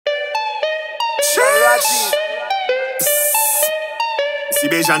Rajiv. See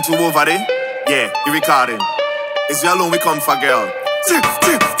Bejan 2 over there? Yeah, you recording. It's you alone we come for, girl.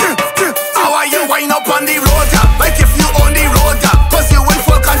 How are you wind up on the road, yeah? Like if you on the road, yeah? Cause you in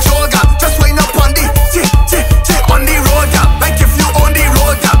full control, yeah? Just wind up on the on the road, yeah? Like if you on the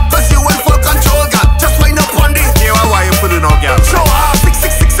road, yeah? Cause you in full control, yeah? Just wind up on the. Yeah, why you putting on, girl? Show off,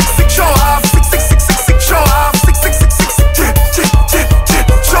 66666, show off, 66666, show off, 66666,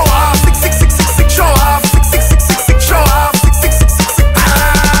 show off, 66666, show off, 66666, show off, 66666.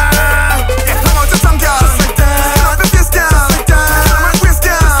 Yeah, hang on to some girl, just like that. Get up if you're down, like that. My waist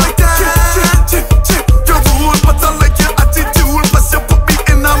down, like that. You're rude, but I like your attitude. Plus you put me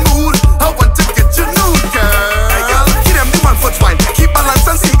in a mood. I want to get you nude, girl. Give them the 1 foot wine. Keep balance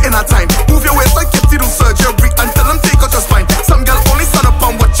and stay in a time. Move your waist like if you do surgery and tell them take out your spine. Some girl only stand up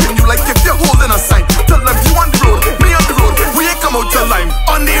and watching you like if you're holding a sign. Tell them you on the road, me on the road. We ain't come out your line.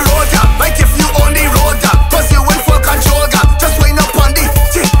 On the road, yeah. Like if